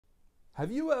Have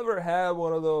you ever had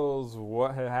one of those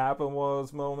what had happened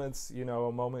was moments, a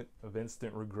moment of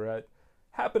instant regret?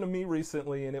 Happened to me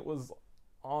recently and it was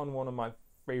on one of my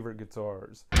favorite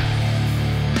guitars.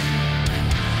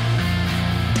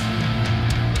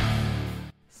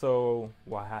 So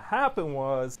what happened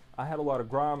was I had a lot of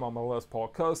grime on my Les Paul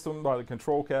Custom by the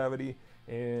control cavity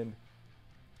and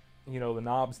the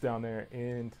knobs down there,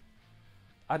 and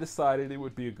I decided it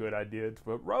would be a good idea to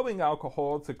put rubbing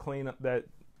alcohol to clean up that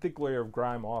thick layer of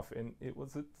grime off, and it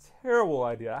was a terrible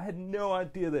idea. I had no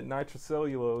idea that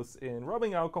nitrocellulose and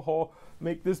rubbing alcohol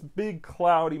make this big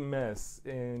cloudy mess,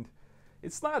 and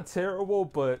it's not terrible,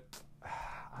 but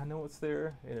I know it's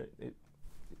there, and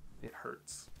it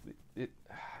hurts. It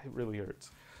really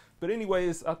hurts. But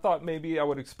anyways, I thought maybe I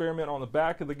would experiment on the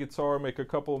back of the guitar, make a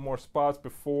couple of more spots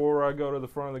before I go to the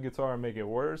front of the guitar and make it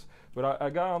worse. But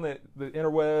I got on the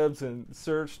interwebs and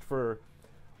searched for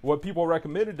what people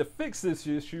recommended to fix this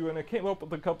issue, and I came up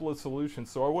with a couple of solutions.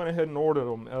 So I went ahead and ordered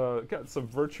them. Got some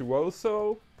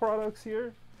Virtuoso products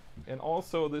here, and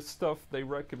also this stuff they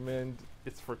recommend.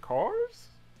 It's for cars?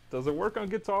 Does it work on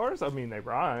guitars? I mean, they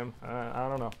rhyme. I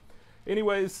don't know.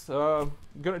 Anyways, I'm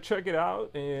gonna check it out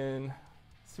and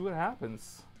see what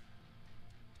happens.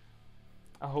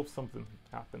 I hope something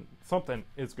happens. Something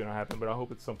is gonna happen, but I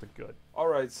hope it's something good.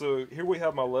 Alright, so here we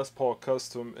have my Les Paul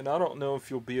Custom, and I don't know if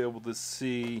you'll be able to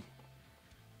see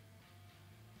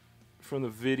from the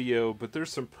video, but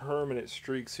there's some permanent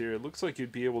streaks here. It looks like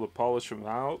you'd be able to polish them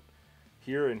out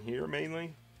here and here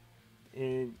mainly,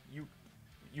 and you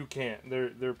can't.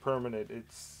 They're permanent.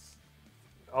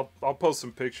 I'll post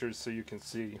some pictures so you can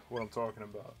see what I'm talking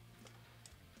about.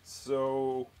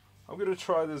 So I'm gonna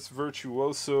try this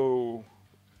Virtuoso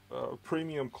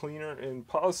premium cleaner, and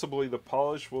possibly the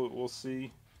polish. We'll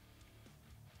see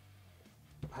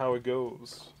how it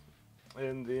goes.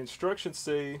 And the instructions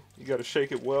say you got to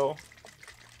shake it well,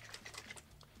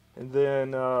 and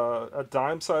then a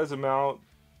dime size amount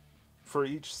for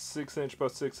each 6" by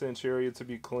 6" area to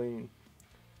be clean.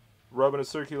 Rub in a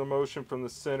circular motion from the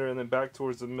center and then back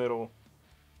towards the middle,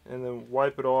 and then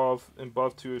wipe it off and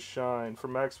buff to a shine. For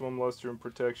maximum luster and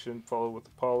protection, follow with the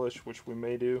polish, which we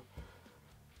may do.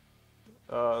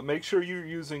 Make sure you're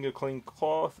using a clean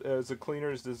cloth, as the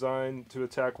cleaner is designed to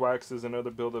attack waxes and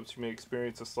other buildups. You may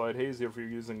experience a slight haze if you're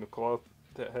using a cloth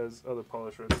that has other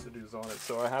polish residues on it.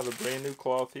 So I have a brand new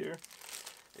cloth here,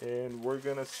 and we're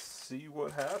gonna see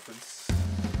what happens.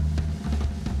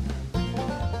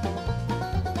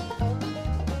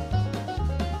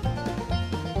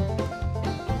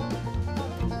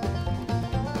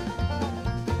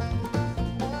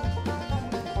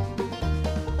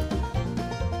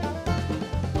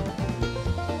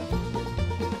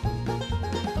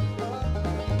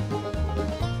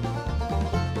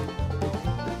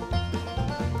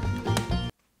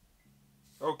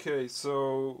 Okay,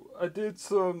 so I did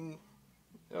some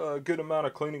good amount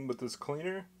of cleaning with this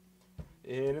cleaner,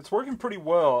 and it's working pretty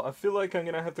well. I feel like I'm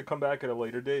going to have to come back at a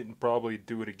later date and probably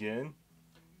do it again,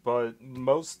 but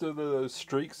most of the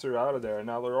streaks are out of there.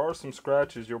 Now, there are some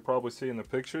scratches you'll probably see in the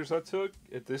pictures I took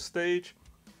at this stage.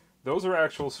 Those are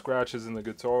actual scratches in the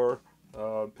guitar,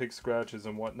 pig scratches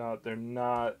and whatnot. They're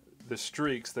not the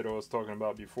streaks that I was talking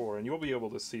about before, and you'll be able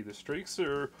to see the streaks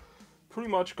are pretty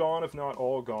much gone, if not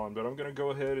all gone. But I'm going to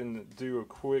go ahead and do a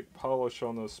quick polish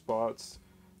on those spots.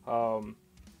 And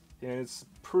it's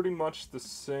pretty much the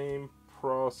same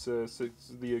process.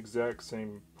 It's the exact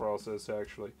same process,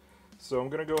 actually. So I'm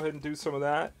going to go ahead and do some of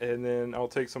that, and then I'll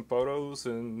take some photos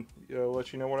and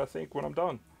let you know what I think when I'm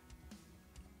done.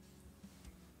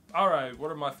 Alright,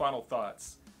 what are my final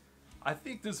thoughts? I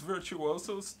think this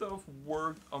Virtuoso stuff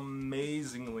worked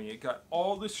amazingly. It got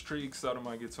all the streaks out of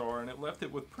my guitar, and it left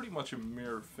it with pretty much a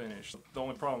mirror finish. The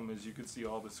only problem is you could see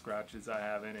all the scratches I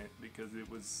have in it because it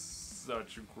was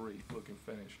such a great looking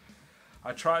finish.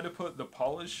 I tried to put the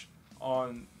polish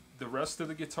on the rest of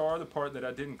the guitar, the part that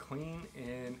I didn't clean,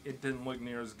 and it didn't look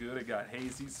near as good. It got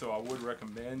hazy, so I would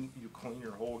recommend you clean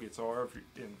your whole guitar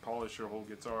and polish your whole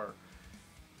guitar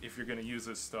if you're going to use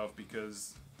this stuff,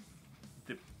 because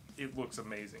it looks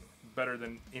amazing. Better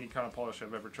than any kind of polish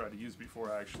I've ever tried to use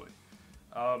before, actually.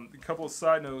 A couple of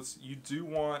side notes: you do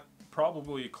want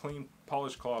probably a clean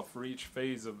polish cloth for each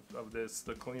phase of this,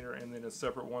 the cleaner, and then a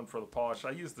separate one for the polish.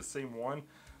 I used the same one,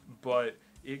 but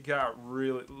it got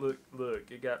really, look,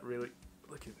 it got really,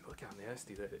 look how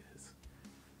nasty that is.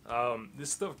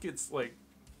 This stuff gets like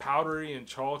powdery and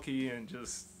chalky and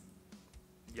just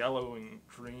yellow and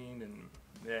green, and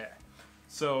yeah.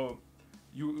 So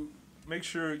you make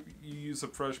sure you use a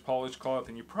fresh polish cloth,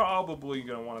 and you're probably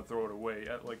going to want to throw it away.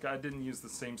 Like, I didn't use the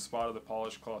same spot of the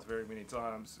polish cloth very many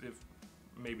times, if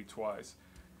maybe twice.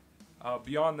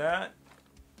 Beyond that,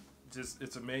 just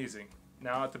it's amazing.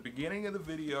 Now at the beginning of the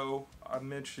video, I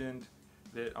mentioned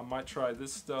that I might try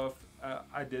this stuff.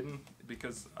 I didn't,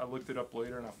 because I looked it up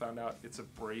later and I found out it's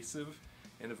abrasive,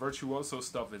 and the Virtuoso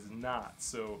stuff is not.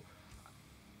 So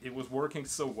it was working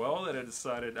so well that I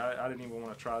decided I didn't even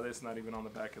want to try this, not even on the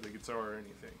back of the guitar or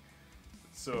anything.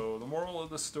 So the moral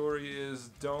of the story is,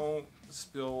 don't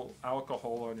spill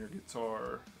alcohol on your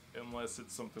guitar unless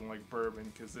it's something like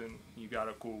bourbon, because then you got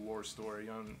a cool war story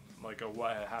on like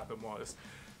what happened was.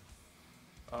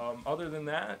 Other than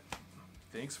that,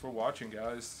 thanks for watching,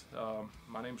 guys.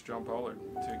 My name's John Pollard.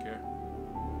 Take care.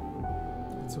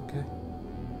 It's okay.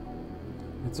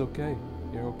 It's okay.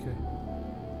 You're okay.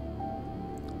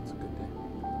 It's a good day.